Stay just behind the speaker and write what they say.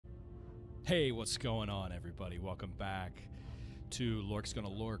Hey, what's going on, everybody? Welcome back to Lorc's Gonna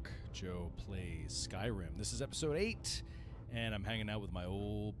Lorc. Joe plays Skyrim. This is episode 8, and I'm hanging out with my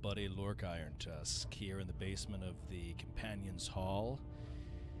old buddy Lorc Irontusk here in the basement of the Companion's Hall.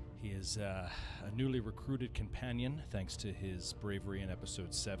 He is a newly recruited companion, thanks to his bravery in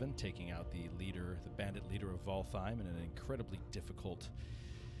episode 7, taking out the bandit leader of Voltheim in an incredibly difficult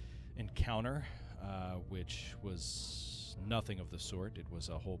encounter, which was nothing of the sort. It was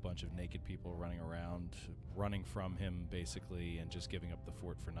a whole bunch of naked people running around, running from him, basically, and just giving up the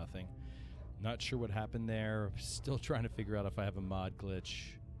fort for nothing. Not sure what happened there. Still trying to figure out if I have a mod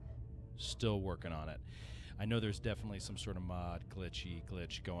glitch. Still working on it. I know there's definitely some sort of mod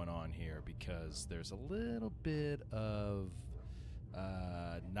glitch going on here, because there's a little bit of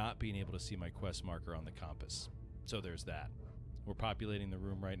not being able to see my quest marker on the compass. So there's that. We're populating the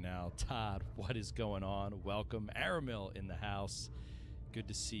room right now. Todd, what is going on? Welcome. Aramil in the house. Good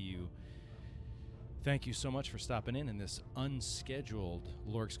to see you. Thank you so much for stopping in this unscheduled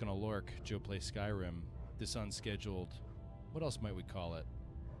Lorc's Gonna Lorc, Joe Plays Skyrim. This unscheduled, what else might we call it?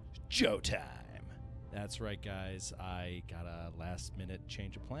 Joe time. That's right, guys. I got a last-minute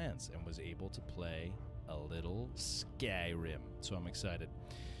change of plans and was able to play a little Skyrim. So I'm excited.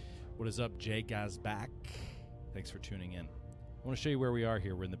 What is up, Jay Guys back? Thanks for tuning in. I want to show you where we are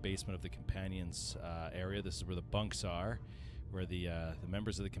here. We're in the basement of the Companions area. This is where the bunks are, where the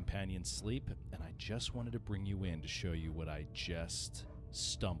members of the Companions sleep. And I just wanted to bring you in to show you what I just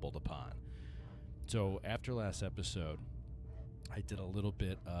stumbled upon. So after last episode, I did a little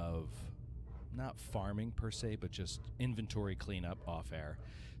bit of, not farming per se, but just inventory cleanup off air.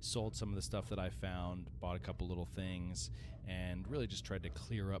 Sold some of the stuff that I found, bought a couple little things, and really just tried to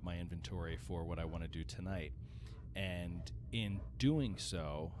clear up my inventory for what I want to do tonight. And in doing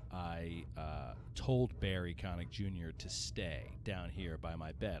so, I told Barry Connick Jr. to stay down here by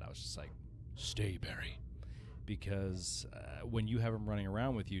my bed. I was just like, stay, Barry. Because when you have him running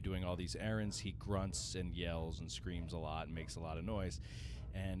around with you doing all these errands, he grunts and yells and screams a lot and makes a lot of noise.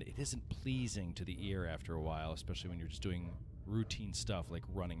 And it isn't pleasing to the ear after a while, especially when you're just doing routine stuff like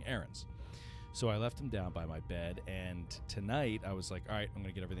running errands. So I left him down by my bed, and tonight I was like, all right, I'm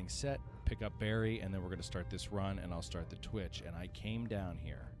going to get everything set, pick up Barry, and then we're going to start this run, and I'll start the Twitch. And I came down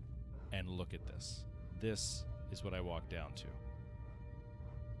here, and look at this. This is what I walked down to.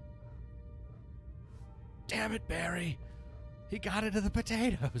 Damn it, Barry! He got into the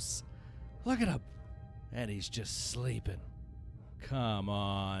potatoes! Look at him! And he's just sleeping. Come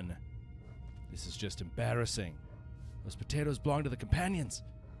on. This is just embarrassing. Those potatoes belong to the Companions.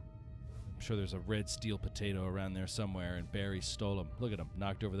 I'm sure there's a red steel potato around there somewhere, and Barry stole them. Look at him,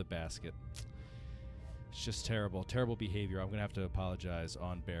 knocked over the basket. It's just terrible, terrible behavior. I'm going to have to apologize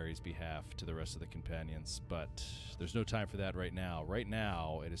on Barry's behalf to the rest of the Companions, but there's no time for that right now. Right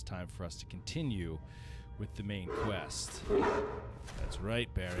now, it is time for us to continue with the main quest. That's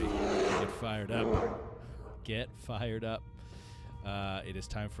right, Barry. Get fired up. Get fired up. It is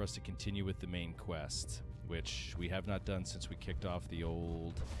time for us to continue with the main quest, which we have not done since we kicked off the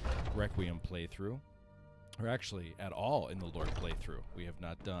old Requiem playthrough, or actually at all in the Lorc playthrough. We have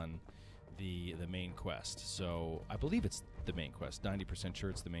not done the main quest, so I believe it's the main quest. 90% sure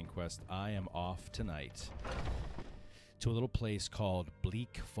it's the main quest. I am off tonight to a little place called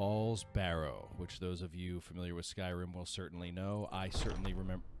Bleak Falls Barrow, which those of you familiar with Skyrim will certainly know. I certainly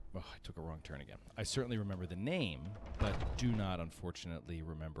remember... Oh, I took a wrong turn again. I certainly remember the name, but do not, unfortunately,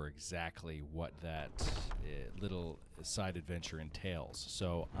 remember exactly what that little side adventure entails.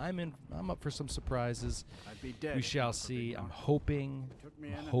 So I'm up for some surprises. I'd be dead. We shall see. I'm hoping,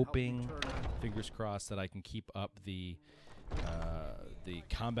 fingers crossed, that I can keep up the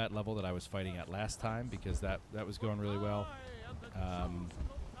combat level that I was fighting at last time, because that was going really well.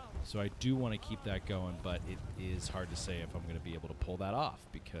 So I do want to keep that going, but it is hard to say if I'm going to be able to pull that off,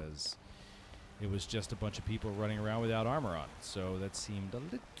 because it was just a bunch of people running around without armor on. So that seemed a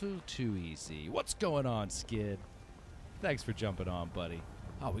little too easy. What's going on, Skid? Thanks for jumping on, buddy.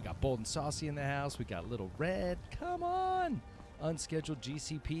 Oh, we got Bold and Saucy in the house. We got Little Red. Come on! Unscheduled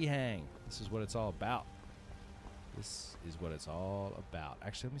GCP hang. This is what it's all about. This is what it's all about.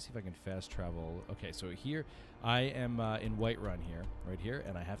 Actually, let me see if I can fast travel. Okay, so here, I am in Whiterun here, right here,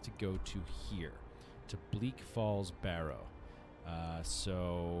 and I have to go to here, to Bleak Falls Barrow.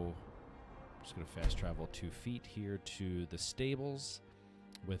 So, I'm just going to fast travel 2 feet here to the stables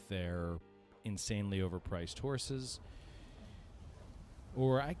with their insanely overpriced horses.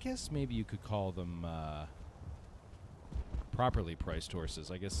 Or I guess maybe you could call them properly priced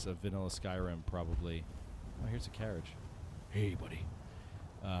horses. I guess a vanilla Skyrim probably... Oh, here's a carriage. Hey, buddy.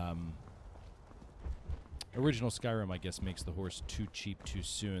 Original Skyrim, I guess, makes the horse too cheap too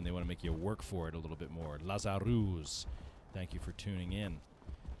soon. They want to make you work for it a little bit more. Lazarus, thank you for tuning in.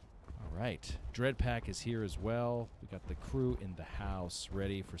 All right. Dreadpack is here as well. We got the crew in the house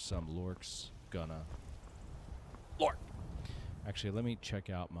ready for some Lorc's gonna Lorc. Actually, let me check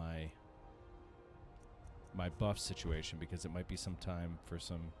out my buff situation because it might be some time for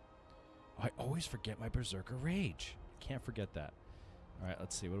some... I always forget my Berserker Rage. Can't forget that. All right,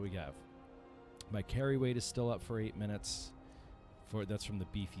 let's see. What do we have? My carry weight is still up for 8 minutes. That's from the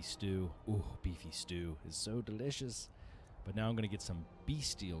beefy stew. Ooh, beefy stew is so delicious. But now I'm going to get some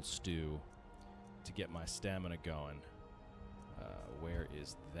bestial stew to get my stamina going. Where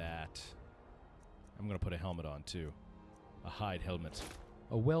is that? I'm going to put a helmet on, too. A hide helmet.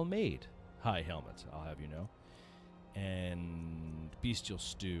 A well-made hide helmet, I'll have you know. And bestial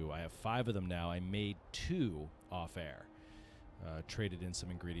stew. I have 5 of them now. I made 2 off-air. Traded in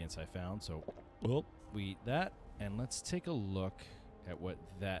some ingredients I found, so we eat that. And let's take a look at what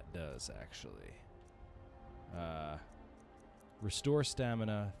that does, actually. Restore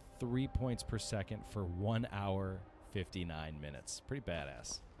stamina 3 points per second for 1 hour, 59 minutes. Pretty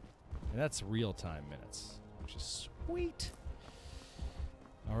badass. And that's real-time minutes, which is sweet.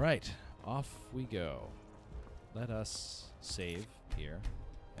 All right, off we go. Let us save here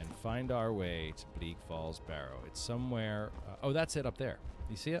and find our way to Bleak Falls Barrow. It's somewhere... oh, that's it up there.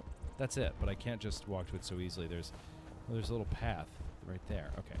 You see it? That's it, but I can't just walk to it so easily. There's a little path right there.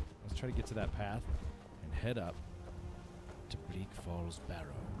 Okay, let's try to get to that path and head up to Bleak Falls Barrow.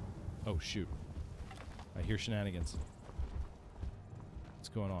 Oh, shoot. I hear shenanigans. What's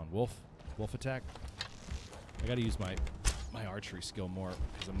going on? Wolf? Wolf attack? I gotta use my archery skill more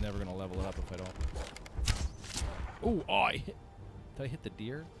because I'm never gonna level it up if I don't. Ooh, oh, did I hit the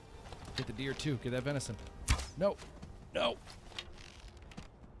deer? Hit the deer too. Get that venison. No. No.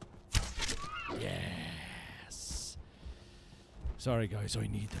 Yes. Sorry, guys. I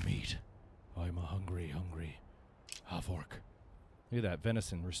need the meat. I'm a hungry half-orc. Look at that.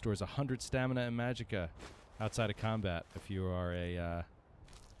 Venison restores 100 stamina and magicka outside of combat if you are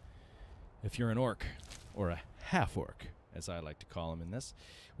if you're an orc or a half-orc, as I like to call them in this.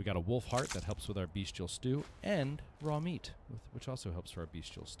 We got a wolf heart that helps with our bestial stew, and raw meat, which also helps for our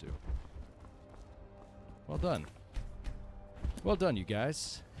bestial stew. Well done. Well done, you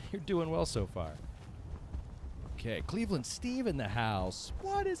guys. You're doing well so far. Okay, Cleveland Steve in the house.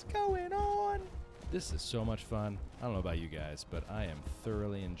 What is going on? This is so much fun. I don't know about you guys, but I am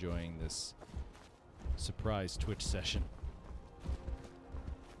thoroughly enjoying this surprise Twitch session.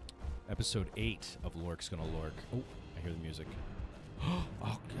 Episode 8 of Lorc's Gonna Lorc. Oh, I hear the music. Oh,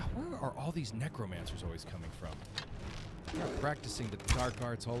 God, where are all these necromancers always coming from? They're practicing the dark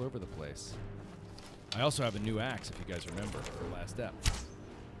arts all over the place. I also have a new axe, if you guys remember, from last ep.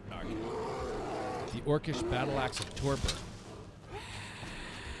 Okay. The Orcish Battle Axe of Torpor.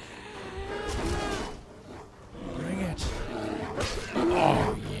 Bring it.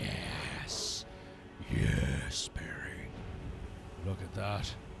 Oh, yes. Yes, Barry. Look at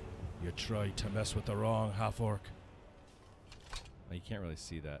that. You tried to mess with the wrong half-orc. Now, you can't really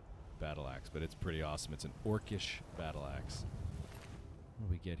see that battle axe, but it's pretty awesome. It's an Orcish battle axe. What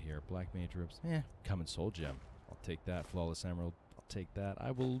do we get here? Black mage robes. Common soul gem. I'll take that. Flawless emerald. I'll take that.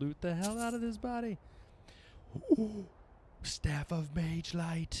 I will loot the hell out of this body. Ooh, staff of mage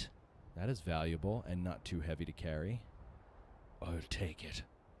light. That is valuable and not too heavy to carry. I'll take it.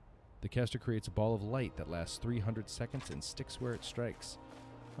 The caster creates a ball of light that lasts 300 seconds and sticks where it strikes.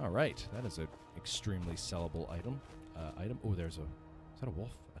 All right, that is an extremely sellable item. Oh, there's a... Is that a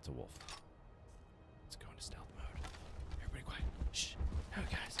wolf? That's a wolf. Let's go into stealth mode. Everybody quiet. Shh. Oh,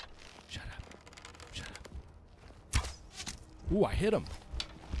 guys. Shut up. Shut up. Ooh, I hit him.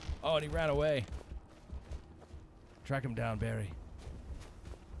 Oh, and he ran away. Track him down, Barry.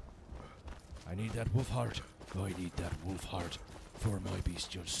 I need that wolf heart. I need that wolf heart for my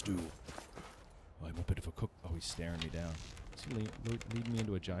bestial stew. I'm a bit of a cook. Oh, he's staring me down. Is he leading me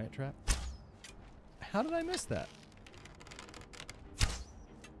into a giant trap? How did I miss that?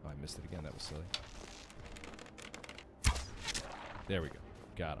 Oh, I missed it again. That was silly. There we go.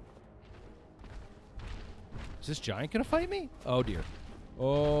 Got him. Is this giant going to fight me? Oh, dear.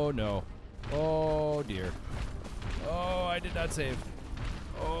 Oh, no. Oh, dear. Oh, I did not save.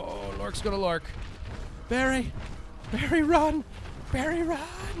 Oh, Lorc's going to Lorc. Barry! Barry, run! Barry,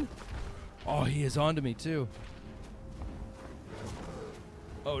 run! Oh, he is onto me, too.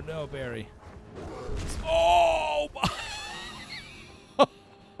 Oh, no, Barry. Oh, my.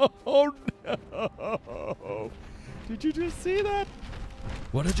 Oh, no. Did you just see that?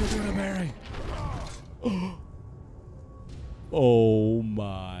 What did you do to Barry? Oh,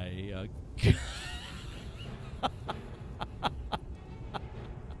 my God.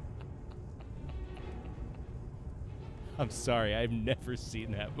 I'm sorry, I've never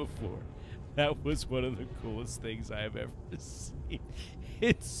seen that before. That was one of the coolest things I have ever seen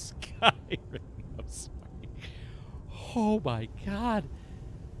in Skyrim. I'm sorry. Oh my god.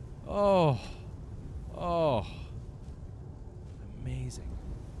 Oh. Oh. Amazing.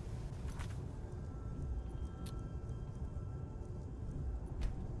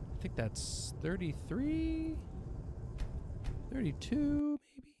 I think that's 33, 32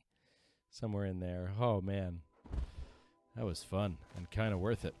 maybe, somewhere in there. Oh man, that was fun and kind of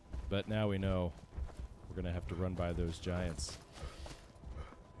worth it. But now we know we're gonna have to run by those giants.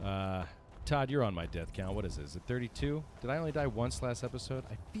 Todd, you're on my death count. What is it? Is it 32? Did I only die once last episode?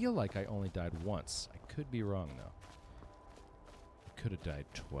 I feel like I only died once. I could be wrong though. I could have died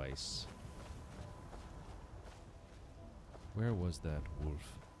twice. Where was that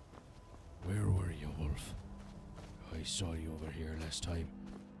wolf? Where were you, wolf? I saw you over here last time.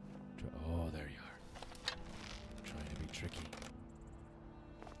 Oh, there you are. Trying to be tricky.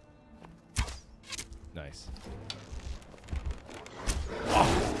 Nice.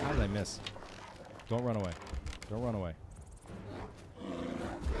 Oh, how did I miss? Don't run away. Don't run away.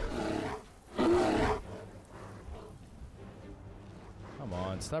 Come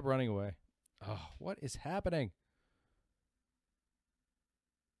on, stop running away. Oh, what is happening?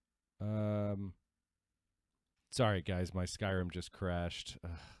 Sorry guys, my Skyrim just crashed.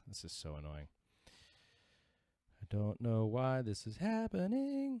 Ugh, this is so annoying. I don't know why this is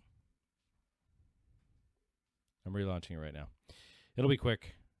happening. I'm relaunching it right now. It'll be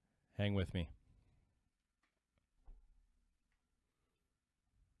quick. Hang with me.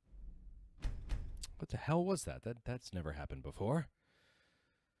 What the hell was that? That's never happened before.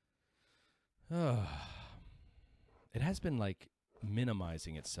 It has been like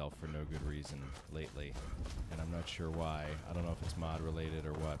minimizing itself for no good reason lately, and I'm not sure why. I don't know if it's mod related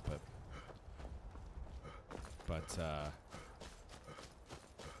or what, but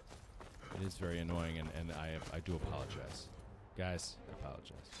it is very annoying, and I do apologize, guys. I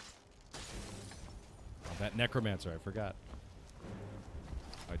apologize. Oh, that necromancer, I forgot.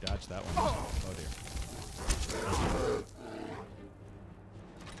 I dodged that one. Oh dear.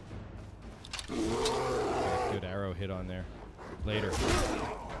 Good arrow hit on there. Later.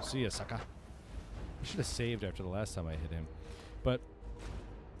 See ya, sucker. I should have saved after the last time I hit him. But,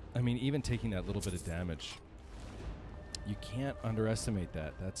 I mean, even taking that little bit of damage, you can't underestimate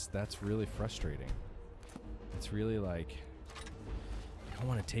that. That's really frustrating. It's really like, you don't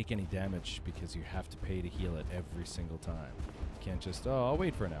want to take any damage because you have to pay to heal it every single time. You can't just, oh, I'll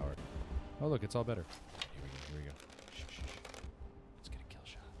wait for an hour. Oh, look, it's all better. Here we go. Shh, shh, shh. Let's get a kill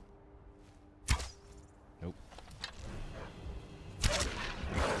shot. Nope.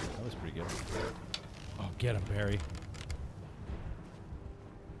 That was pretty good. Oh, get him, Barry.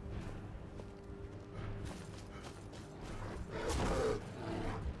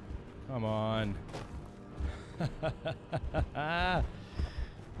 Come on. I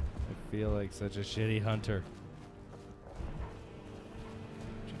feel like such a shitty hunter.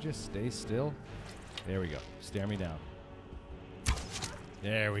 Would you just stay still? There we go. Stare me down.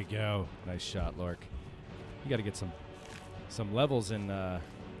 There we go. Nice shot, Lorc. You got to get some levels in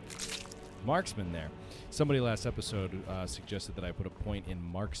marksman there. Somebody last episode suggested that I put a point in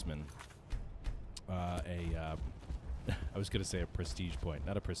marksman. I was going to say a prestige point,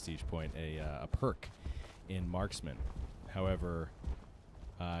 not a prestige point, a perk in marksman. However,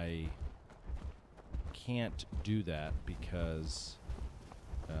 I can't do that because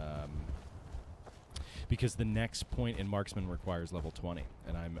the next point in marksman requires level 20,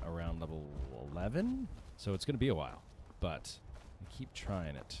 and I'm around level 11, so it's going to be a while. But I keep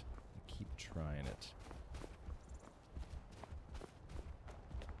trying it.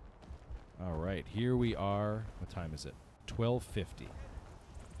 All right, here we are. What time is it? 12:50.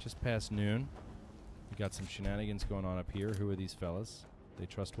 Just past noon. We got some shenanigans going on up here. Who are these fellas? They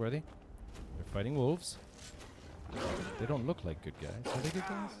trustworthy? They're fighting wolves. They don't look like good guys. Are they good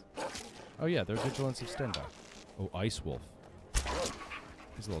guys? Oh yeah, they're Vigilance of Stendar. Oh, Ice Wolf.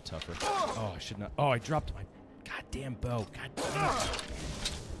 He's a little tougher. Oh, I should not. Oh, I dropped my goddamn bow. God damn it.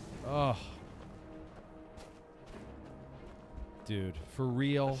 Oh. Dude, for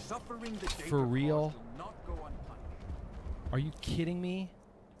real? For real? Are you kidding me?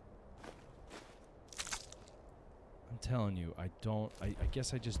 I'm telling you, I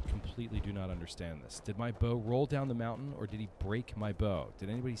guess I just completely do not understand this. Did my bow roll down the mountain, or did he break my bow? Did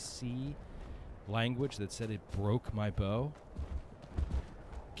anybody see language that said it broke my bow?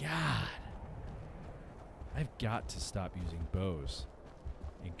 God. I've got to stop using bows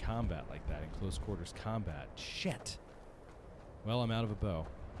in combat like that, in close quarters combat. Shit. Well, I'm out of a bow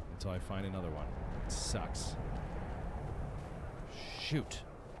until I find another one. It sucks. shoot.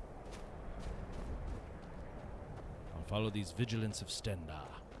 I'll follow these vigilants of Stendar.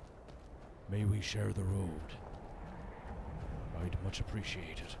 May we share the road. I'd much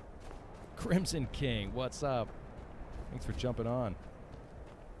appreciate it. Crimson King, what's up? Thanks for jumping on.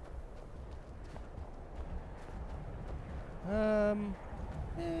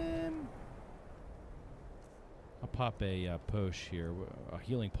 I'll pop a posh here, a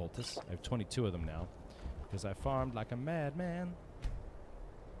healing poultice. I have 22 of them now because I farmed like a madman.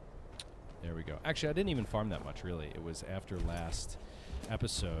 There we go. Actually, I didn't even farm that much, really. It was after last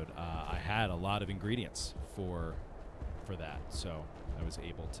episode. I had a lot of ingredients for that, so I was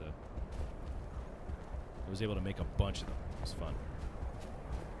able to make a bunch of them. It was fun.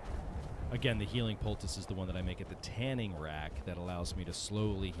 Again, the healing poultice is the one that I make at the tanning rack that allows me to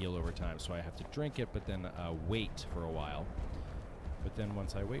slowly heal over time. So I have to drink it, but then wait for a while. But then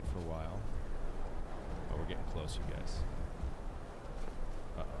once I wait for a while... Oh, we're getting close, you guys.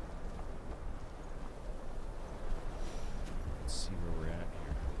 Uh-oh. Let's see where we're at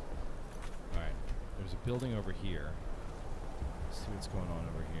here. Alright, there's a building over here. Let's see what's going on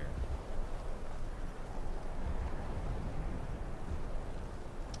over here.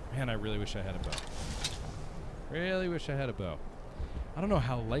 Man, I really wish I had a bow. Really wish I had a bow. I don't know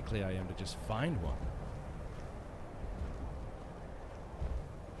how likely I am to just find one.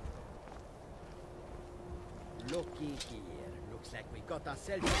 Looky here. Looks like we got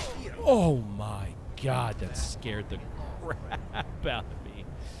ourselves a hero. Oh my god, that scared the crap out of me.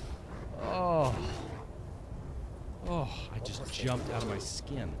 Oh. Oh, I just jumped out of my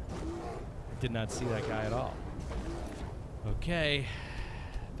skin. I did not see that guy at all. Okay.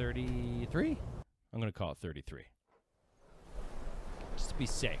 33? I'm going to call it 33. Just to be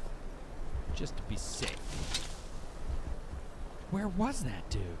safe. Just to be safe. Where was that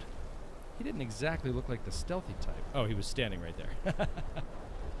dude? He didn't exactly look like the stealthy type. Oh, he was standing right there.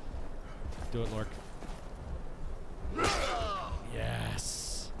 Do it, Lorc.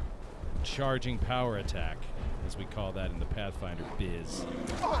 Yes. Charging power attack, as we call that in the Pathfinder biz.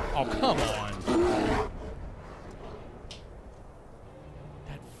 Oh, come on.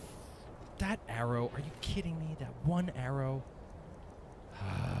 That arrow, are you kidding me? That one arrow?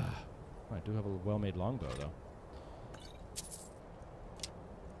 I do have a well-made longbow, though.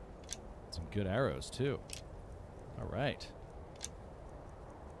 Some good arrows, too. All right.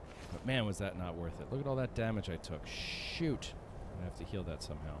 But man, was that not worth it. Look at all that damage I took. Shoot. I have to heal that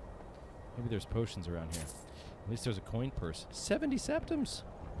somehow. Maybe there's potions around here. At least there's a coin purse. 70 septims.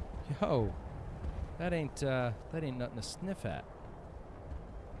 Yo. That ain't nothing to sniff at.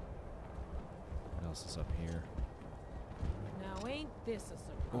 What else is up here? Now ain't this a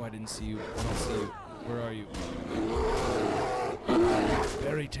surprise? Oh, I didn't see you. I don't see you. Where are you?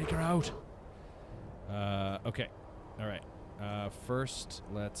 Barry, take her out. Okay. All right. First,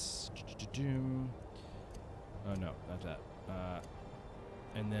 let's... Oh, no, not that.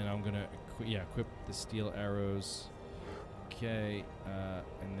 And then I'm going to equip the steel arrows. Okay.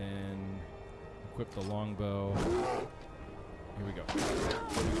 And then equip the longbow. Here we go.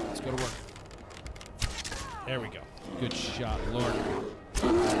 Let's go to work. There we go. Good shot, Lord.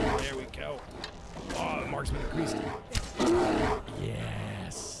 There we go. Oh, the marksman increased.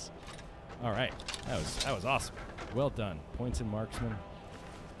 Yes. All right. That was awesome. Well done. Points in marksman.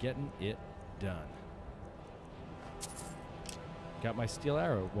 Getting it done. Got my steel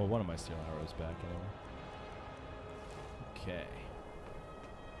arrow. Well, one of my steel arrows back anyway. Okay.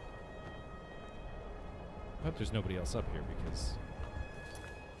 I hope there's nobody else up here because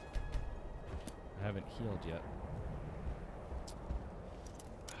I haven't healed yet.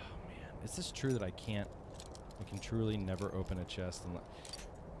 Oh man, is this true that I can truly never open a chest?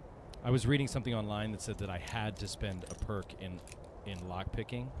 I was reading something online that said that I had to spend a perk in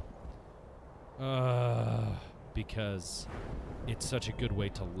lockpicking. Because it's such a good way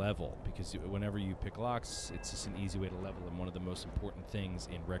to level. Because whenever you pick locks, it's just an easy way to level. And one of the most important things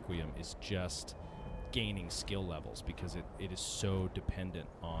in Requiem is just gaining skill levels, because it is so dependent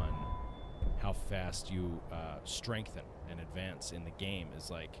on how fast you strengthen and advance in the game.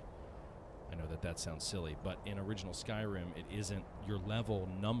 Is like, I know that sounds silly, but in original Skyrim, it isn't, your level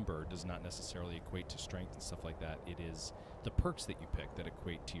number does not necessarily equate to strength and stuff like that. It is the perks that you pick that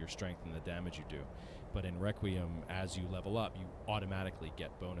equate to your strength and the damage you do. But in Requiem, as you level up, you automatically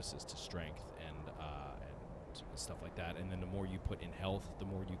get bonuses to strength and stuff like that. And then the more you put in health, the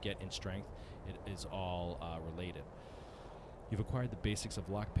more you get in strength. It is all related. You've acquired the basics of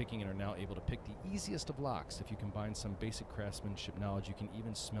lockpicking and are now able to pick the easiest of locks. If you combine some basic craftsmanship knowledge, you can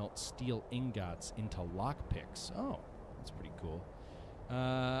even smelt steel ingots into lockpicks. Oh, that's pretty cool.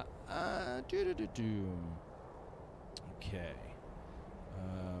 Okay.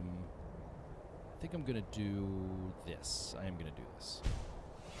 I think I'm going to do this. I am going to do this.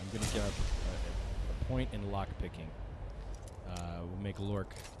 I'm going to get a point in lockpicking. We'll make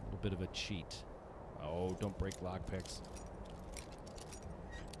Lorc a little bit of a cheat. Oh, don't break lockpicks.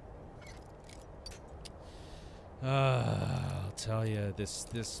 I'll tell you,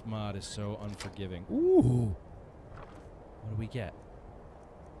 this mod is so unforgiving. Ooh! What do we get?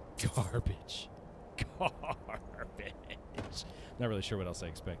 Garbage. Garbage. Not really sure what else I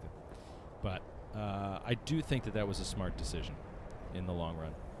expected. But I do think that was a smart decision in the long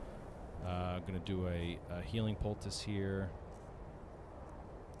run. I'm going to do a healing poultice here.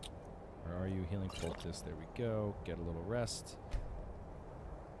 Where are you, healing poultice? There we go. Get a little rest.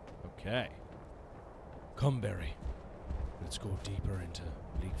 Okay. Come, Barry. Let's go deeper into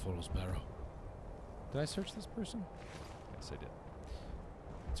Bleak Follow's Barrow. Did I search this person? Yes, I did.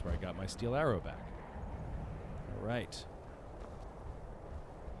 That's where I got my steel arrow back. All right.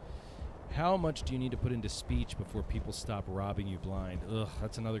 How much do you need to put into speech before people stop robbing you blind? Ugh,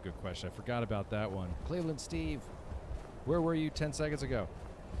 that's another good question. I forgot about that one. Cleveland Steve, where were you 10 seconds ago?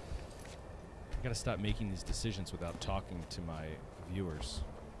 I gotta stop making these decisions without talking to my viewers.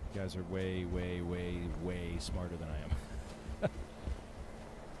 You guys are way, way, way, way smarter than I am.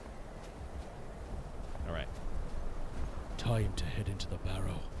 All right. Time to head into the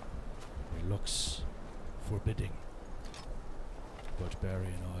barrow. It looks forbidding. But Barry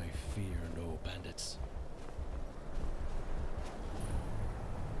and I fear no bandits.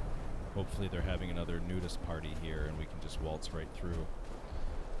 Hopefully they're having another nudist party here and we can just waltz right through.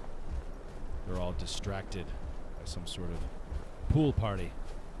 They're all distracted by some sort of pool party.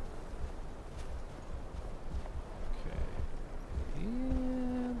 Okay.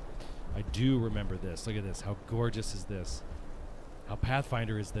 Yeah. I do remember this. Look at this. How gorgeous is this? How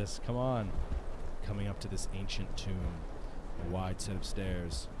Pathfinder is this? Come on. Coming up to this ancient tomb. A wide set of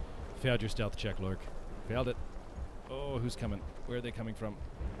stairs. Failed your stealth check, Lorc. Failed it. Oh, who's coming? Where are they coming from?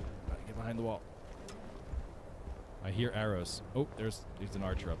 Get behind the wall. I hear arrows. Oh, there's an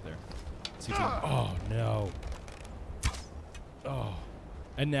archer up there. Let's see if oh, no. Oh.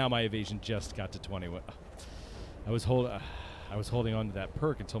 And now my evasion just got to 20. I was holding on to that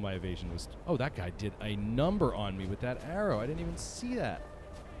perk until my evasion was... Oh, that guy did a number on me with that arrow. I didn't even see that.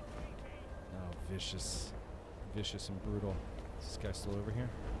 Oh, vicious. Vicious and brutal. Is this guy still over here?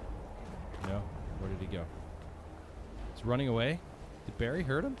 No? Where did he go? He's running away? Did Barry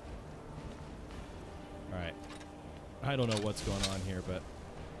hurt him? Alright. I don't know what's going on here, but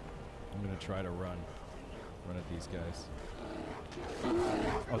I'm going to try to run at these guys.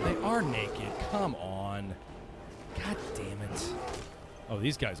 Oh, they are naked. Come on. God damn it. Oh,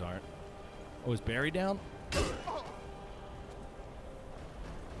 these guys aren't. Oh, is Barry down?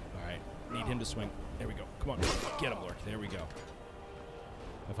 Alright. Need him to swing. There we go. Come on. Get him, Lorc. There we go.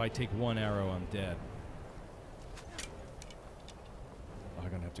 If I take one arrow, I'm dead. Oh, I'm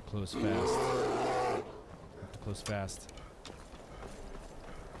going to have to close fast. Have to close fast.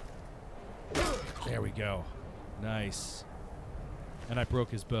 There we go. Nice. And I broke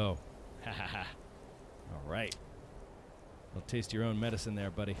his bow. Ha ha ha. All right. Well, taste your own medicine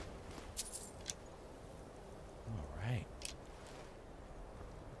there, buddy. All right.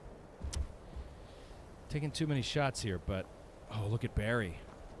 Taking too many shots here, but... Oh, look at Barry.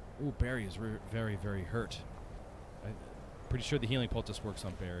 Oh, Barry is very, very hurt. I'm pretty sure the healing poultice works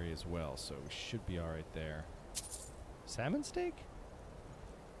on Barry as well, so we should be all right there. Salmon steak?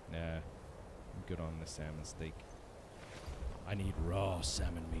 Nah. I'm good on the salmon steak. I need raw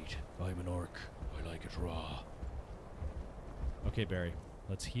salmon meat. I'm an orc. I like it raw. Okay, Barry.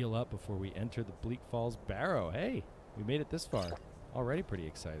 Let's heal up before we enter the Bleak Falls Barrow. Hey, we made it this far. Already pretty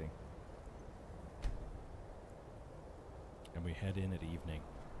exciting. And we head in at evening.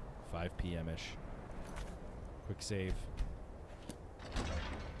 5 p.m.-ish. Quick save.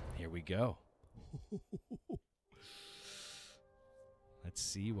 Here we go. Let's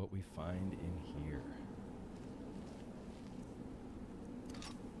see what we find in here.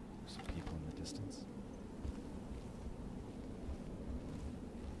 Some people in the distance.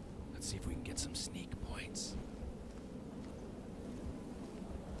 Let's see if we can get some sneak points.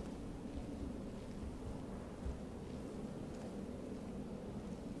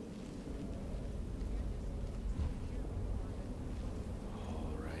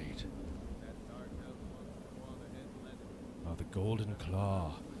 All right. Oh, the Golden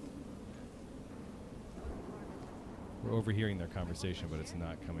Claw. We're overhearing their conversation, but it's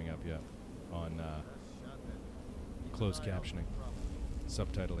not coming up yet on closed captioning,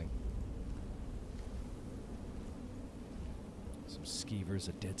 subtitling. Some skeevers,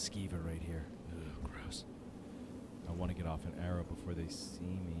 a dead skeever right here. Ugh, gross. I want to get off an arrow before they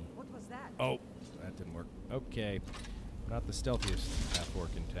see me. What was that? Oh, that didn't work. Okay. Not the stealthiest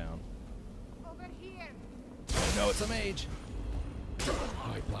half-orc in town. Over here. Oh, no, it's a mage.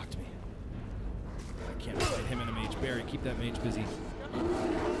 Oh, he blocked me. I can't fight him in a mage. Barry, keep that mage busy.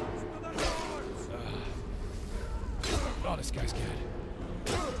 Oh, this guy's good.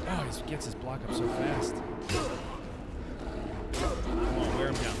 Oh, he gets his block up so fast. Come on, wear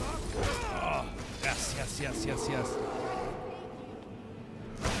him down. Oh, yes, yes, yes, yes, yes.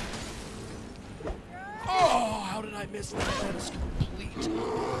 Oh, how did I miss that? That is complete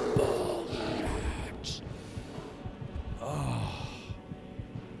bullshit. Oh,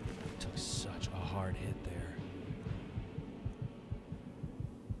 took such a hard hit there.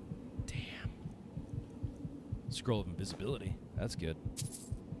 Damn. Scroll of invisibility. That's good.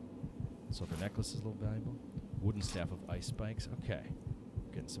 Silver necklace is a little valuable. Wooden staff of ice spikes. Okay.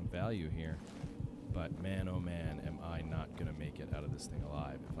 Getting some value here. But man, oh man, am I not going to make it out of this thing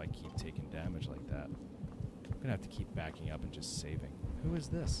alive if I keep taking damage like that. I'm going to have to keep backing up and just saving. Who is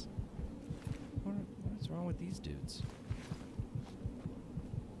this? What's wrong with these dudes?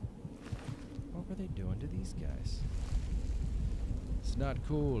 What were they doing to these guys? It's not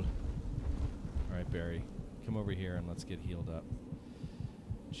cool. All right, Barry. Come over here and let's get healed up.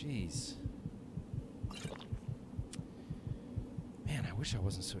 Jeez. Man, I wish I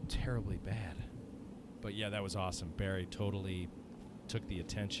wasn't so terribly bad. But yeah, that was awesome. Barry totally took the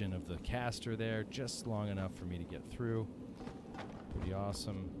attention of the caster there just long enough for me to get through. Pretty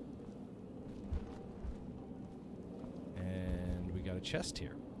awesome. And we got a chest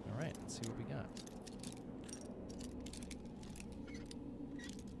here. All right, let's see what we got.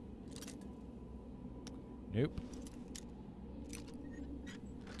 Nope.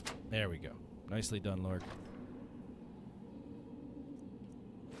 There we go. Nicely done, Lorc.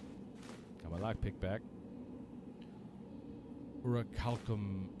 Got my lockpick back.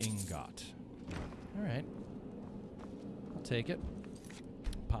 Recalcum ingot. All right. I'll take it.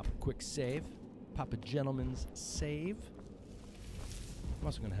 Pop a quick save. Pop a gentleman's save. I'm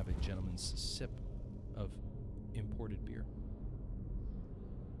also going to have a gentleman's sip of imported beer.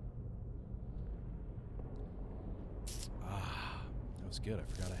 Ah, that was good. I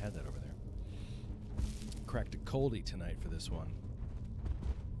forgot I had that over there. Cracked a coldie tonight for this one.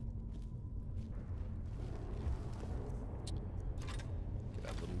 Get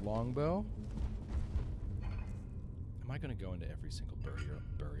that little longbow. Am I going to go into every single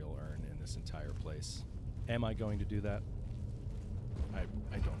burial urn in this entire place? Am I going to do that?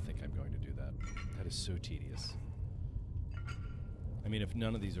 I don't think I'm going to do that. That is so tedious. I mean, if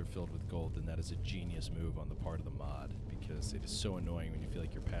none of these are filled with gold, then that is a genius move on the part of the mod, because it is so annoying when you feel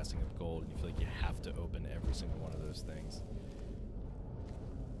like you're passing up gold and you feel like you have to open every single one of those things.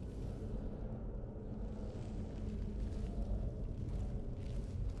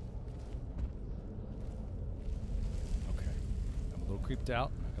 Okay. I'm a little creeped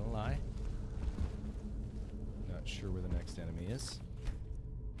out, not gonna lie. Not sure where the next enemy is.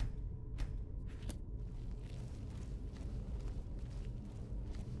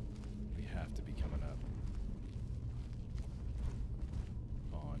 Have to be coming up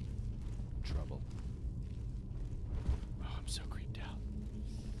on trouble. Oh, I'm so creeped out.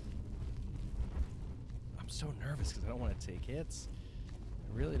 I'm so nervous because I don't want to take hits.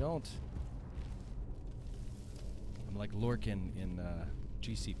 I really don't. I'm like Lorc in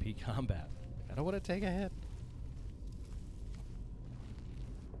GCP combat. I don't want to take a hit.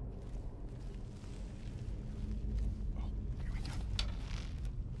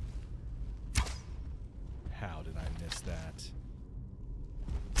 How did I miss that?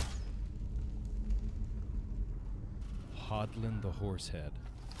 Hodlin the Horsehead.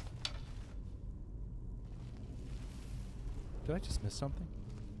 Did I just miss something?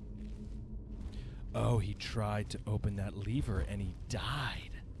 Oh, he tried to open that lever and he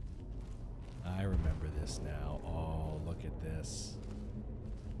died. I remember this now. Oh, look at this.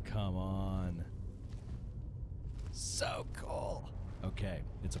 Come on. So cool. Okay,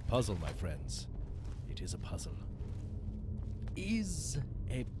 it's a puzzle, my friends. It is a puzzle. Is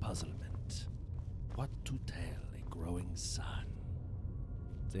a puzzlement. What to tell a growing sun?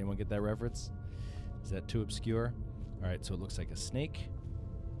 Does anyone get that reference? Is that too obscure? All right, so it looks like a snake.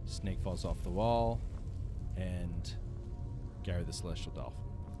 Snake falls off the wall. And Gary the Celestial Dolphin.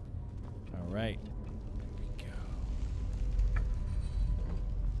 All right. Here we go.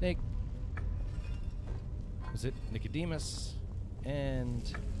 Snake. Was it Nicodemus?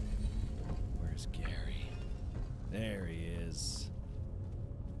 And where's Gary? There he is.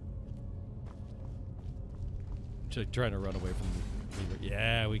 Trying to run away from the lever.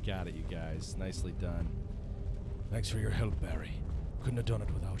 Yeah, we got it, you guys. Nicely done. Thanks for your help, Barry. Couldn't have done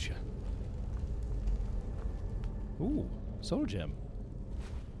it without you. Ooh, soul gem.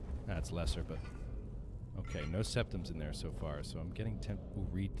 That's lesser, but... Okay, no septums in there so far, so I'm getting Ooh,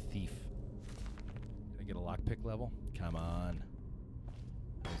 read thief. Did I get a lockpick level? Come on.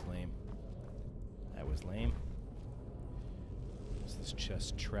 That was lame. That was lame. Is this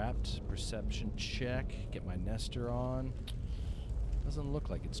chest trapped? Perception check. Get my Nestor on. Doesn't look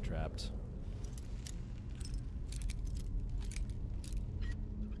like it's trapped.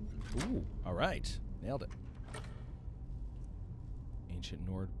 Ooh, alright. Nailed it. Ancient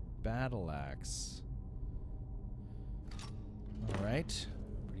Nord battle axe. Alright.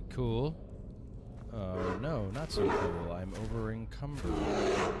 Pretty cool. No, not so cool. I'm over encumbered.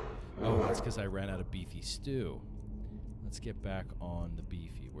 Oh, that's because I ran out of beefy stew. Let's get back on the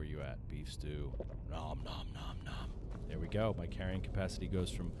beefy. Where you at, beef stew? Nom, nom, nom, nom. There we go. My carrying capacity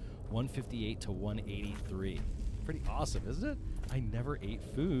goes from 158 to 183. Pretty awesome, isn't it? I never ate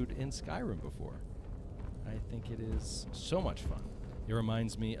food in Skyrim before. I think it is so much fun. It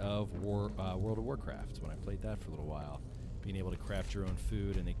reminds me of World of Warcraft when I played that for a little while. Being able to craft your own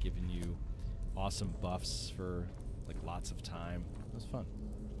food and it giving you awesome buffs for like lots of time. It was fun.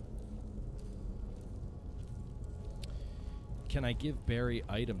 Can I give Barry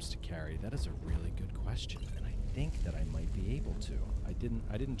items to carry? That is a really good question, and I think that I might be able to. I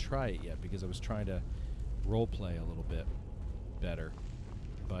didn't try it yet because I was trying to role play a little bit better,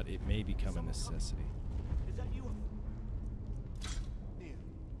 but it may become a necessity. Is that you? Neil.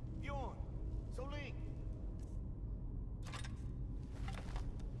 Bjorn. Soling.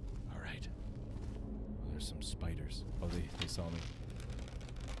 All right. Oh, there's some spiders. Oh, they saw me.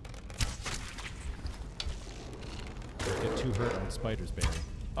 Don't get too hurt on spiders, Barry.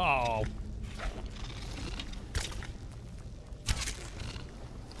 Oh!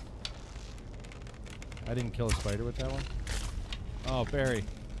 I didn't kill a spider with that one. Oh, Barry.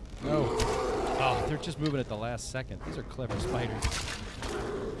 No. Oh, they're just moving at the last second. These are clever spiders.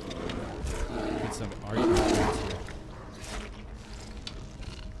 Get some argument points here.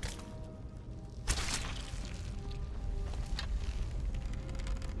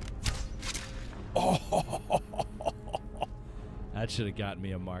 Oh! That should have gotten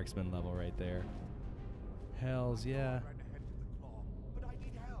me a marksman level right there. Hells yeah. Right ahead with the claw, but I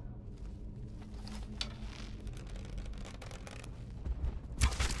need help.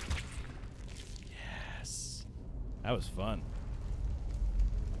 Yes. That was fun.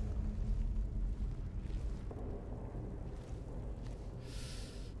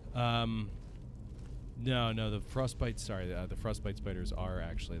 No, the frostbite, the frostbite spiders are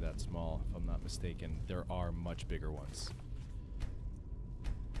actually that small, if I'm not mistaken. There are much bigger ones.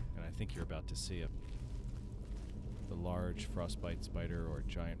 And I think you're about to see it. The large frostbite spider or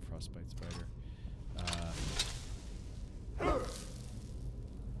giant frostbite spider.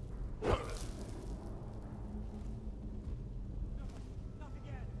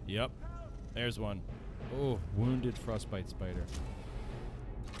 Yep. There's one. Oh, wounded frostbite spider.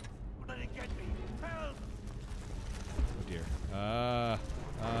 Let it get me. Help! Oh dear.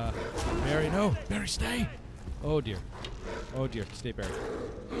 Barry, no! Barry, stay! Oh dear. Oh dear. Stay, Barry.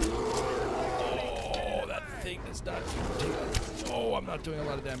 Oh, that thing does not take. Oh, I'm not doing a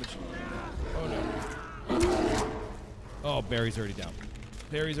lot of damage. Oh no. Oh, Barry's already down.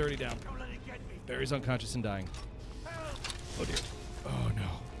 Barry's already down. Don't let it get me. Barry's unconscious and dying. Help! Oh dear. Oh no.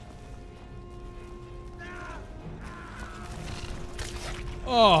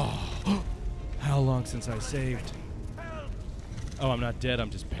 Oh! How long since I saved? Help! Oh, I'm not dead. I'm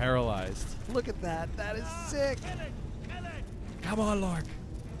just paralyzed. Look at that. That is sick. Kill it! Kill it! Come on, Lorc.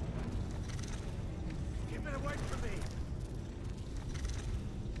 Keep it away from me!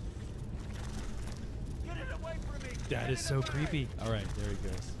 Get it away from me! That Get is it so away! creepy. All right, there he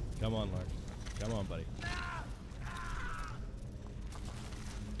goes. Come on, Lorc. Come on, buddy.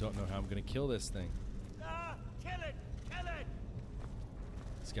 Don't know how I'm going to kill this thing. Kill it! Kill it!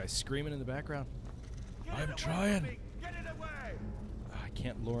 This guy's screaming in the background. Get it I'm away trying. from me! Get it away! I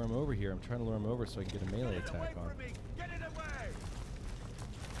can't lure him over here. I'm trying to lure him over so I can get a melee Get it away attack on. from me! Get it away!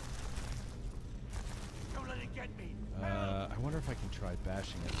 Don't let it get me! I wonder if I can try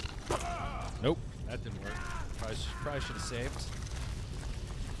bashing it. Nope, that didn't work. Probably should have saved.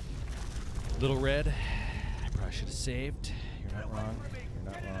 Little Red, I probably should have saved. You're not wrong.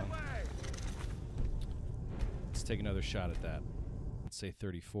 You're not wrong. Let's take another shot at that. Let's say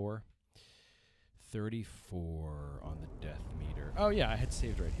 34. 34 on the death meter. Oh yeah, I had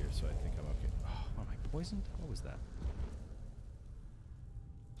saved right here, so I think I'm okay. Oh, am I poisoned? What was that?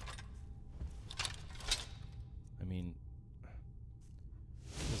 I mean,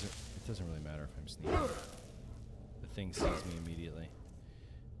 it doesn't really matter if I'm sneezing. thing sees me immediately.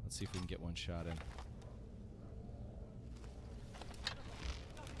 Let's see if we can get one shot in.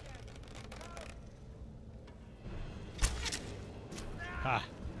 Ha!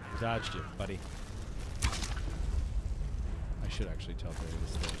 Dodged you, buddy. I should actually tell Barry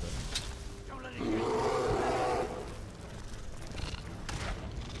this thing, but... Don't let it get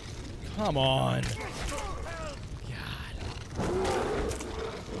Come on! God.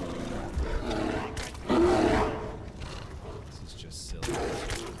 This is just silly.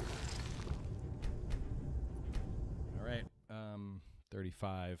 Alright,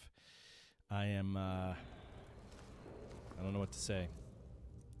 35. I am, I don't know what to say.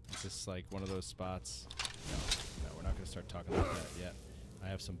 Is this like one of those spots? No, we're not going to start talking about that yet. I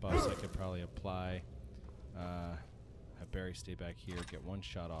have some buffs I could probably apply. Have Barry stay back here, get one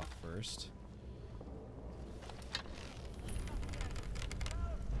shot off first.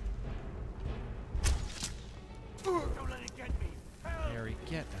 Don't let it get me. Help! Barry,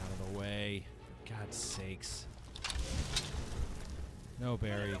 get out of the way. For God's sakes. No,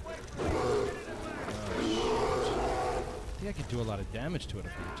 Barry. Oh, shit. I think I could do a lot of damage to it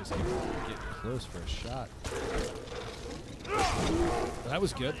if I could just get close for a shot. That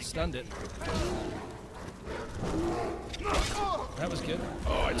was good. Stunned it. That was good.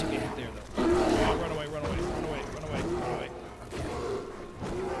 Oh, I took a hit there, though. Oh, run away, run away, run away, run away, run away. Okay.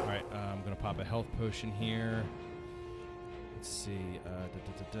 Alright, I'm going to pop a health potion here. Let's see.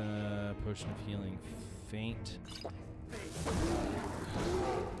 Potion of healing. Faint.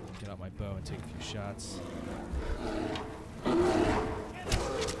 Get out my bow and take a few shots.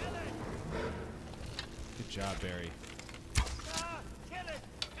 Good job, Barry.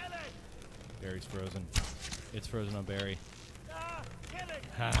 Barry's frozen. It's frozen on Barry.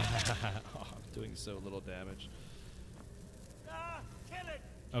 Oh, I'm doing so little damage.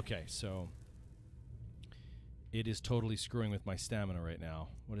 Okay, so it is totally screwing with my stamina right now.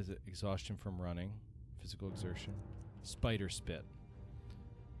 What is it? Exhaustion from running, physical exertion, spider spit.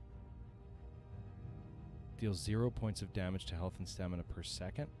 Deals 0 points of damage to health and stamina per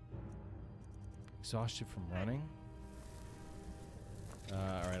second. Exhaustion from running. All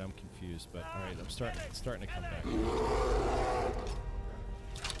right, I'm confused, but all right, I'm starting to come back.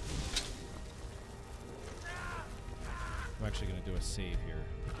 I'm actually going to do a save here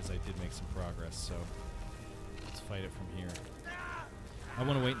because I did make some progress. So let's fight it from here. I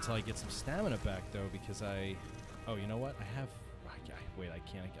want to wait until I get some stamina back though, because I. Oh, you know what? I have. Wait, I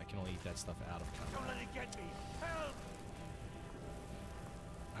can't. I can only eat that stuff out of combat. Don't let it get me. Help!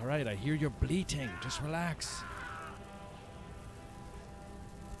 All right, I hear you're bleating. Just relax.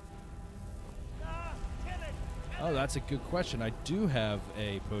 Oh, that's a good question. I do have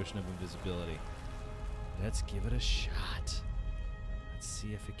a potion of invisibility. Let's give it a shot. Let's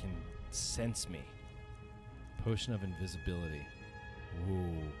see if it can sense me. Potion of invisibility.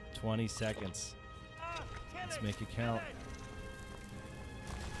 Ooh, 20 seconds. Let's make it count.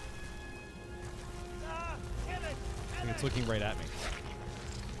 I think it's looking right at me.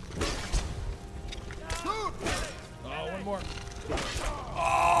 Oh, one more. Oh,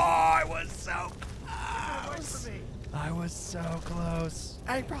 I was so close. I was so close.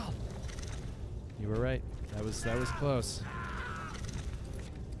 April. You were right. That was close.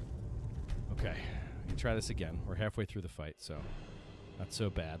 Okay, we can try this again. We're halfway through the fight, so not so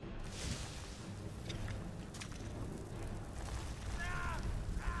bad.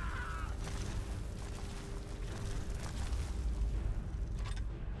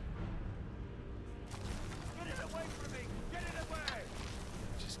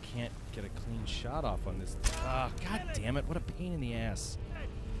 Can't get a clean shot off on this. Ah, God damn it! What a pain in the ass.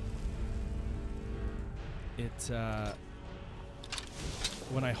 It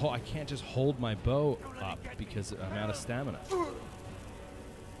when I can't just hold my bow up because I'm out of stamina.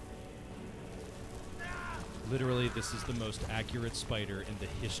 Literally, this is the most accurate spider in the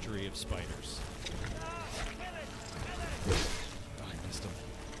history of spiders. Oh, I missed him.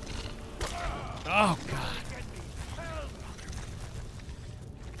 Oh God.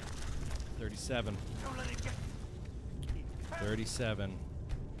 37. 37.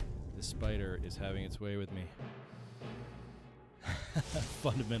 This spider is having its way with me.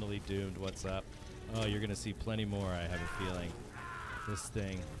 Fundamentally doomed. What's up? Oh, you're going to see plenty more, I have a feeling. This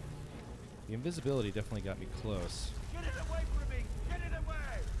thing. The invisibility definitely got me close. Get it away from me! Get it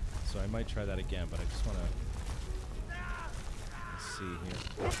away! So I might try that again, but I just want to see here.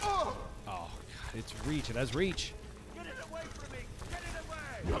 Oh, God. It's reach. It has reach. Get it away from me! Get it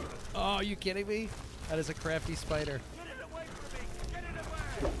away! Oh, are you kidding me? That is a crafty spider. Get it away from me! Get it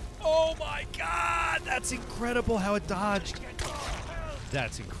away! Oh my God! That's incredible how it dodged.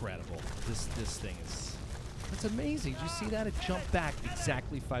 That's incredible. This thing is That's amazing. Did you see that? It jumped back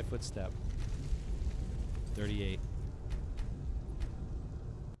exactly 5-foot step. 38.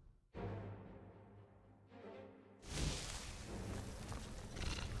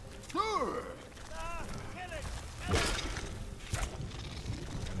 I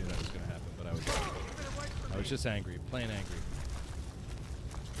knew that was going to happen, but I was just angry, plain angry.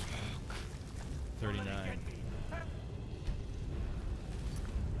 39.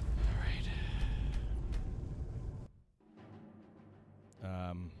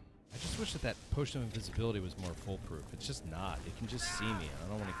 I just wish that potion of invisibility was more foolproof. It's just not. It can just see me. I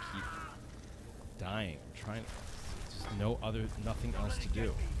don't want to keep dying. I'm trying. There's nothing else to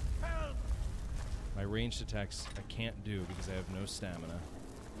do. My ranged attacks I can't do because I have no stamina.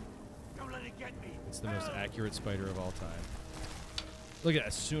 Don't let it get me. It's the most accurate spider of all time. Look at it.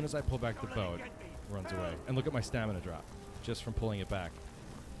 As soon as I pull back the bow, it runs away. And look at my stamina drop just from pulling it back.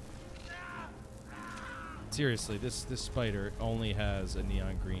 Seriously, this spider only has a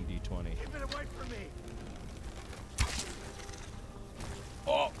neon green D20. Keep it away from me.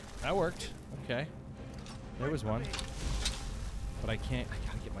 Oh, that worked. Okay. There was one. But I can't. I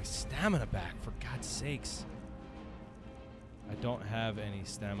gotta get my stamina back, for God's sakes. I don't have any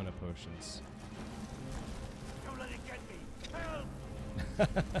stamina potions. Don't let it get me.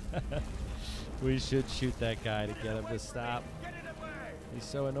 Help! We should shoot that guy to get him to stop. Get it away. He's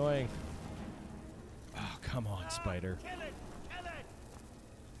so annoying. Oh, come on, spider. Kill it. Kill it.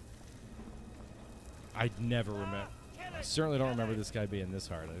 I'd never remember. I certainly don't remember this guy being this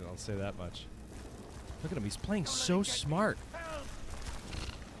hard. I'll say that much. Look at him. He's playing so smart.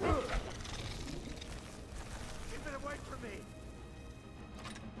 Help! Keep it away from me.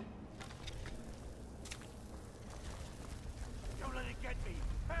 Don't let it get me.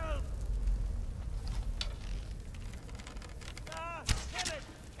 Help! Ah, kill it.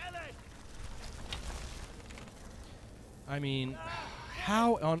 Kill it. I mean,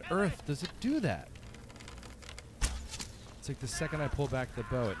 how on earth does it do that? It's like the second I pull back the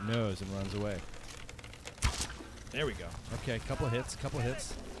bow, it knows and runs away. There we go. Okay, couple hits, couple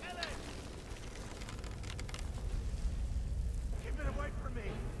hits. Kill it. Keep it away from me.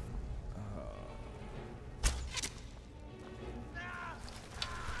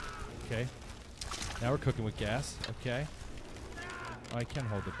 Okay. Now we're cooking with gas. Okay. Oh, I can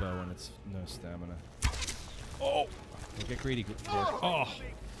hold the bow when it's no stamina. Oh! Don't get greedy. Oh!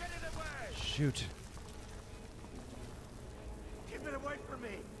 Get it away. Shoot. Keep it away from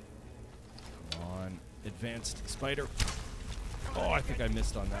me. Come on. Advanced spider. Oh, I think I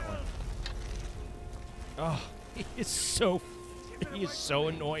missed on that one. Oh, he is so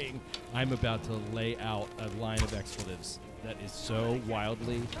annoying. I'm about to lay out a line of expletives that is so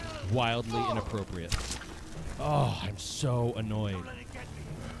wildly inappropriate. Oh, I'm so annoyed. Don't let it get me.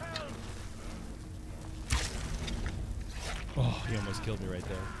 Help! Oh, he almost killed me right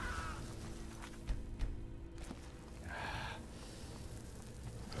there.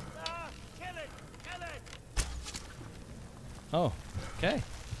 Ah, kill it. Kill it. Oh, okay.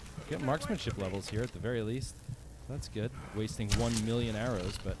 Get marksmanship levels here at the very least. That's good. Wasting 1 million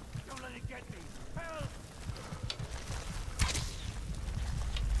arrows, but Don't let it get me. Help!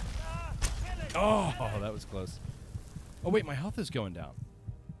 Ah, kill it. oh, that was close. Oh wait, my health is going down.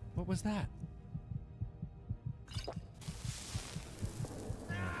 What was that?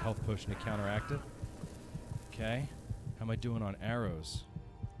 Health potion to counteract it. Okay. How am I doing on arrows?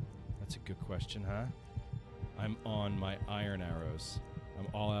 That's a good question, huh? I'm on my iron arrows. I'm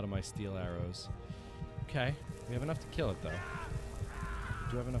all out of my steel arrows. Okay. We have enough to kill it, though.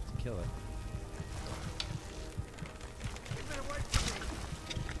 We do have enough to kill it. Keep it away from me.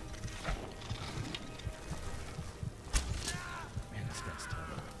 Man, this guy's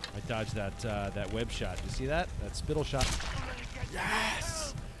tough. I dodged that web shot. You see that? That spittle shot. Don't let it get me. Yes!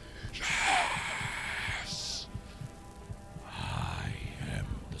 Yes! I am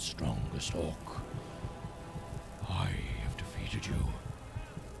the strongest orc. I have defeated you.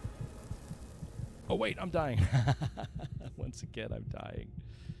 Oh wait, I'm dying. Once again, I'm dying.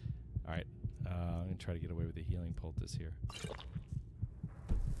 All right, I'm gonna try to get away with the healing poultice here.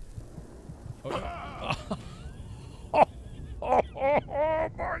 Oh, oh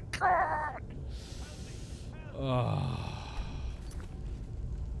my God! Oh.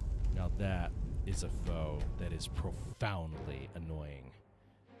 Now that is a foe that is profoundly annoying.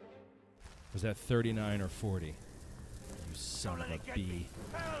 Was that 39 or 40? You son Don't of let it a get bee. me.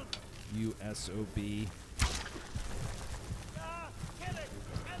 Help! You SOB. Ah, kill it.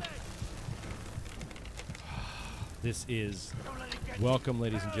 Kill it. This is... Don't let it get me. Welcome,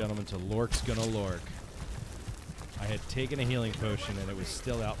 ladies and gentlemen, to Lorc's Gonna Lorc. I had taken a healing potion and it was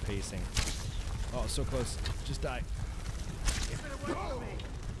still outpacing. Oh, so close. Just die. Keep it away from me.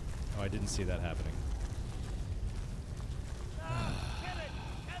 Oh, I didn't see that happening. Kill it!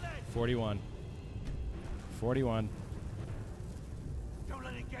 Kill it! 41. 41. Don't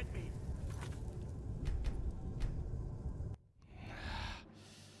let it get me.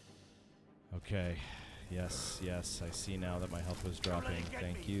 Okay. Yes, yes. I see now that my health was dropping.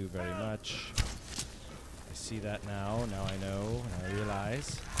 Thank you very much. I see that now. Now I know. Now I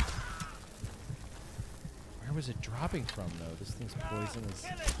realize. Where was it dropping from, though? This thing's poisonous.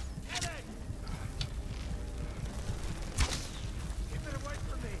 Kill it! Kill it! Keep it away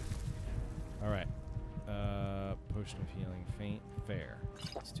from me. All right. Potion of healing, faint, fair.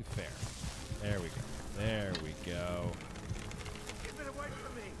 Let's do fair. There we go. There we go. Keep it away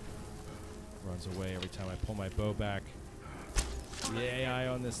from me. Runs away every time I pull my bow back. The AI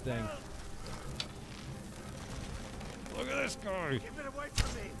on this thing. Look at this guy. Keep it away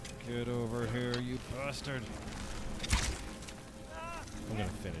from me. Get over here, you bastard. I'm gonna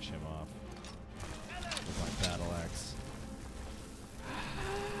finish him off with my battle axe.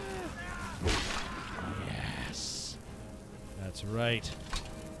 Yes. That's right.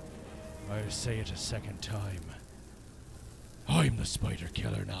 I say it a second time. I'm the spider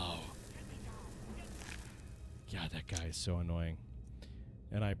killer now. God, that guy is so annoying.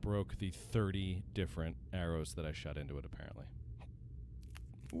 And I broke the 30 different arrows that I shot into it, apparently.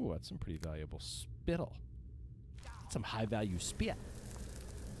 Ooh, that's some pretty valuable spittle. That's some high-value spit.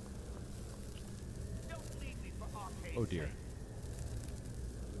 Don't leave me for arcade. Oh, dear.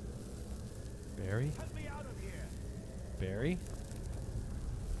 Barry? Cut me out of here. Barry?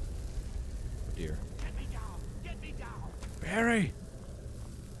 Oh, dear. Get me down. Get me down. Barry!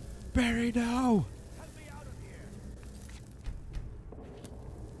 Barry, no! Cut me out of here.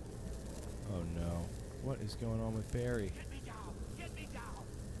 Oh, no. What is going on with Barry? Get me down. Get me down.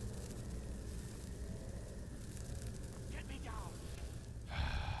 Get me down.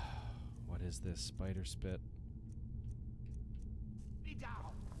 What is this? Spider spit? Me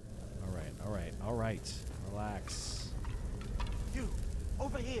down. All right, all right, all right. Relax. You,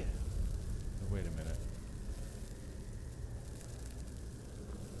 over here. Oh, wait a minute.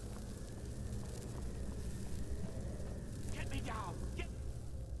 Get me down. Get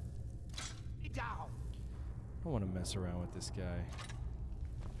me down. I don't want to mess around with this guy.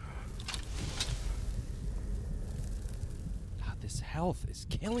 God, this health is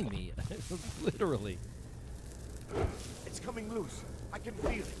killing me. Literally. It's coming loose. I can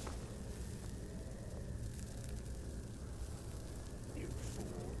feel it. You fool.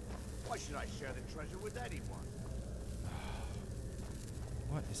 Why should I share the treasure with anyone?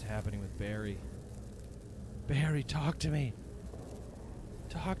 What is happening with Barry? Barry, talk to me.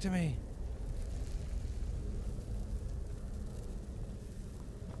 Talk to me.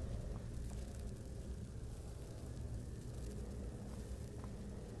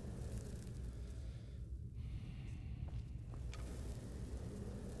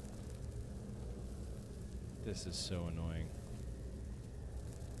 This is so annoying.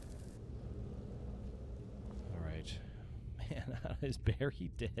 All right. Man, is Barry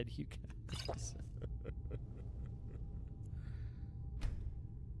dead, you guys?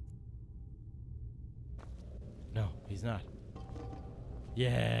 No, he's not.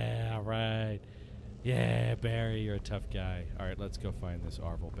 Yeah, right. Yeah, Barry, you're a tough guy. All right, let's go find this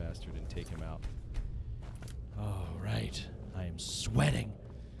Arvel bastard and take him out. All right. I am sweating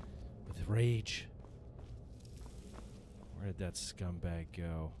with rage. Where did that scumbag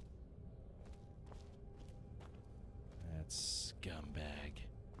go? That scumbag.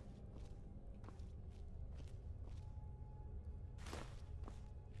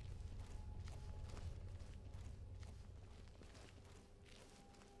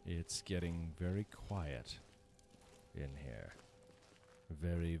 It's getting very quiet in here.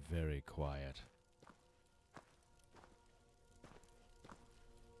 Very, very quiet.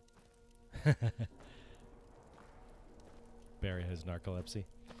 Barry has narcolepsy.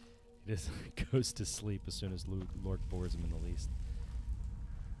 He just goes to sleep as soon as Lorc bores him in the least.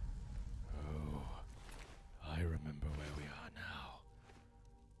 Oh, I remember where we are now.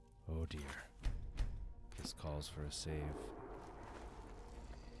 Oh dear. This calls for a save.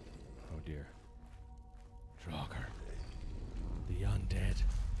 Oh dear. Draugr. The undead.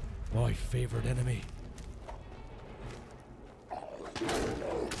 My favorite enemy.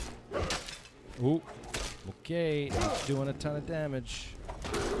 Ooh. Okay, it's doing a ton of damage.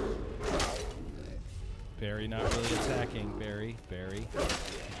 Barry not really attacking. Barry, could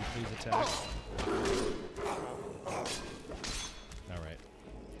you please attack? Alright.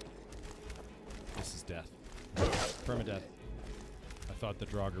 This is death. Permadeath. thought the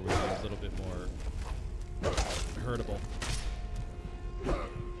Draugr would be a little bit more hurtable.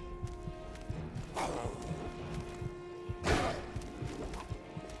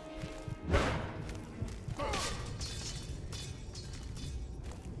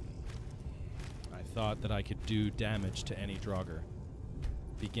 I thought that I could do damage to any Draugr.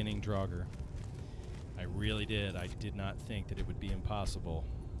 Beginning Draugr. I really did. I did not think that it would be impossible.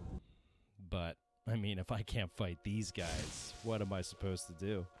 But, I mean, if I can't fight these guys, what am I supposed to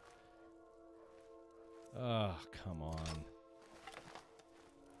do? Oh, come on.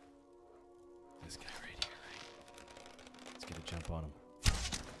 This guy right here, right? Let's get a jump on him.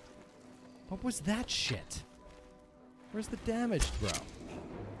 What was that shit? Where's the damage, bro?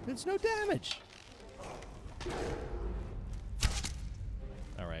 There's no damage.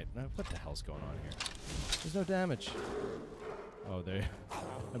 Alright, now what the hell's going on here? There's no damage. Oh, there.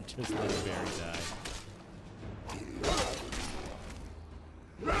 I'm just letting Barry die.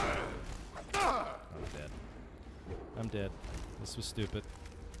 I'm dead. I'm dead. This was stupid.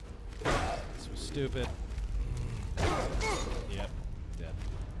 This was stupid. Yep, dead.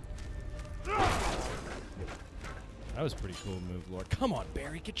 That was a pretty cool move, Lord. Come on,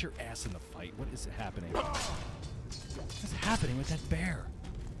 Barry, get your ass in the fight. What is happening? What's happening with that bear?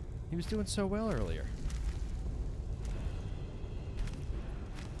 He was doing so well earlier.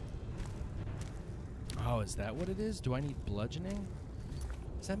 Oh, is that what it is? Do I need bludgeoning?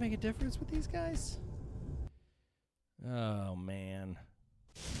 Does that make a difference with these guys? Oh, man.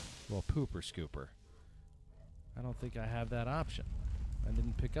 Well, pooper scooper. I don't think I have that option. I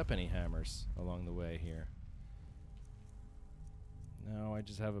didn't pick up any hammers along the way here. No, I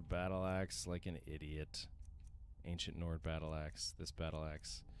just have a battle axe like an idiot. Ancient Nord battle axe. This battle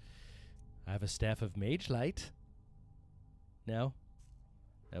axe. I have a staff of mage light. No?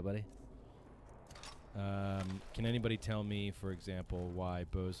 Nobody? Can anybody tell me, for example, why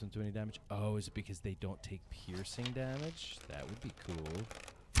bows don't do any damage? Oh, is it because they don't take piercing damage? That would be cool.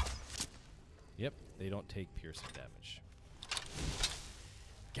 Yep, they don't take piercing damage.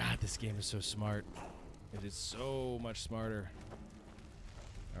 God, this game is so smart. It is so much smarter.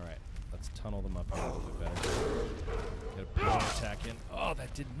 Alright, let's tunnel them up here a little bit better. Get a power attack in. Oh,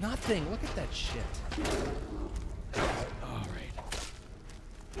 that did nothing! Look at that shit. Alright.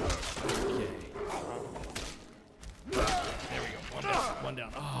 Okay. There we go. One down. One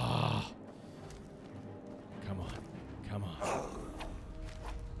down. Oh. Come on. Come on.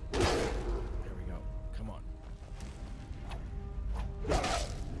 There we go. Come on.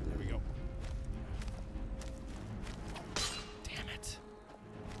 There we go. Damn it.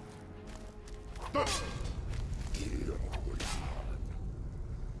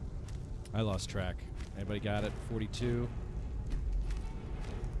 I lost track. Anybody got it? 42.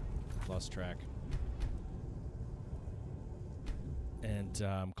 Lost track. And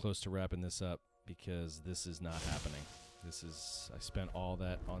I'm close to wrapping this up because this is not happening. This is, I spent all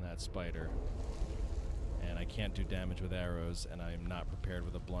that on that spider, and I can't do damage with arrows, and I am not prepared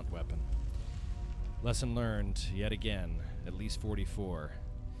with a blunt weapon. Lesson learned yet again, at least 44.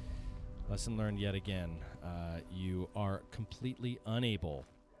 Lesson learned yet again. You are completely unable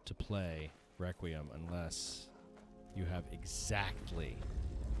to play Requiem unless you have exactly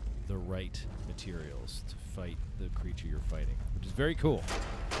the right materials to fight the creature you're fighting, which is very cool,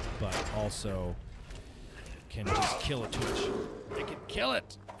 but also can just kill a Twitch. They can kill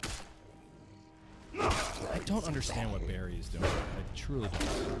it! I don't understand what Barry is doing. I truly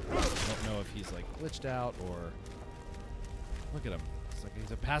don't. I don't know if he's like glitched out or... Look at him. It's like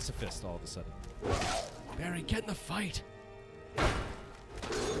he's a pacifist all of a sudden. Barry, get in the fight! God,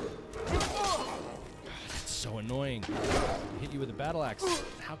 that's so annoying. He hit you with a battle axe.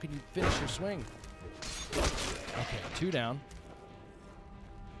 How can you finish your swing? Okay, 2 down.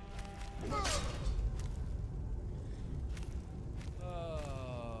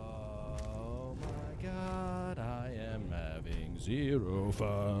 Oh my God, I am having zero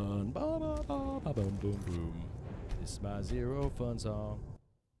fun. Ba ba ba ba boom boom boom. This is my zero fun song.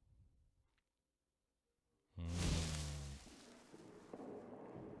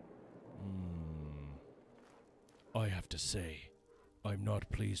 I have to say, I'm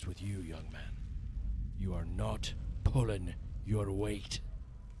not pleased with you, young man. You are not pulling your weight.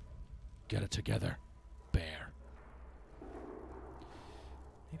 Get it together, bear.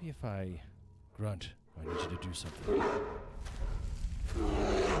 Maybe if I grunt, I need you to do something.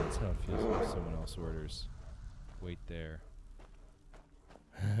 That's how it feels when someone else orders. Wait there.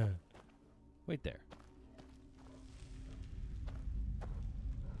 Wait there.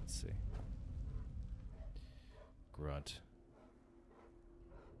 Let's see. Grunt.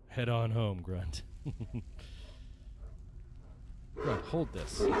 Head on home, Grunt. Go ahead, hold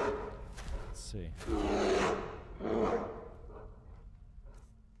this. Let's see.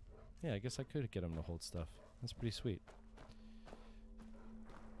 Yeah, I guess I could get him to hold stuff. That's pretty sweet.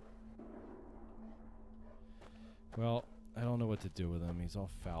 Well, I don't know what to do with him. He's all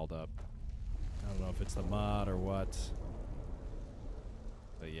fouled up. I don't know if it's the mod or what.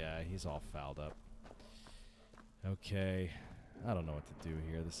 But yeah, he's all fouled up. Okay. I don't know what to do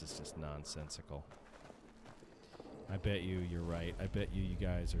here. This is just nonsensical. I bet you're right. I bet you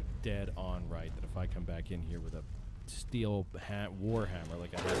guys are dead on right that if I come back in here with a steel war hammer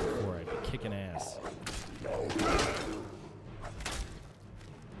like I had before, I'd be kicking ass. Come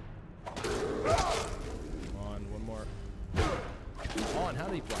on, one more. Come on, how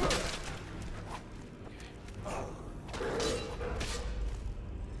did he block that?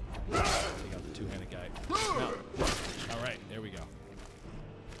 Take out the two-handed guy. No. All right, there we go.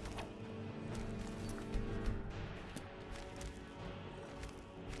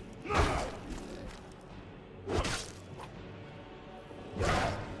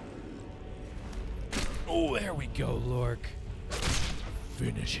 Oh, there we go, Lorc.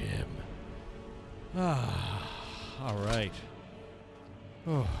 Finish him. Ah, all right.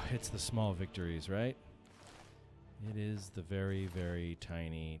 Oh, it's the small victories, right? It is the very, very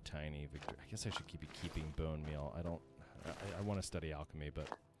tiny, tiny victory. I guess I should keep keeping bone meal. I want to study alchemy, but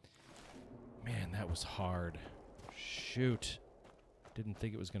man, that was hard. Shoot. Didn't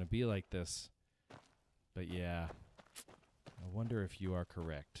think it was going to be like this. But yeah, I wonder if you are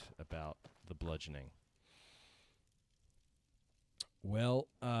correct about the bludgeoning. Well,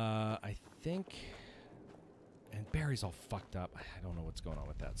 I think... And Barry's all fucked up. I don't know what's going on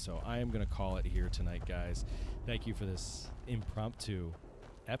with that. So I am going to call it here tonight, guys. Thank you for this impromptu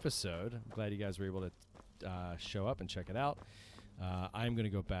episode. I'm glad you guys were able to show up and check it out. I'm going to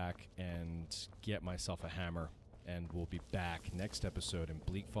go back and get myself a hammer, and we'll be back next episode in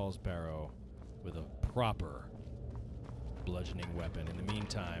Bleak Falls Barrow with a proper bludgeoning weapon. In the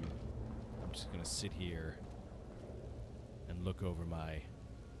meantime, I'm just going to sit here and look over my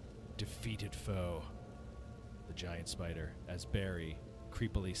defeated foe, the giant spider, as Barry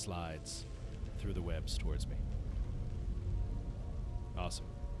creepily slides through the webs towards me. Awesome.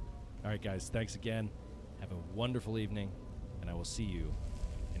 All right, guys, thanks again. Have a wonderful evening, and I will see you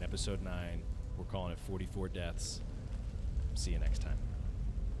in episode 9. We're calling it 44 Deaths. See you next time.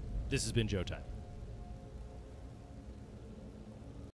 This has been Joe Time.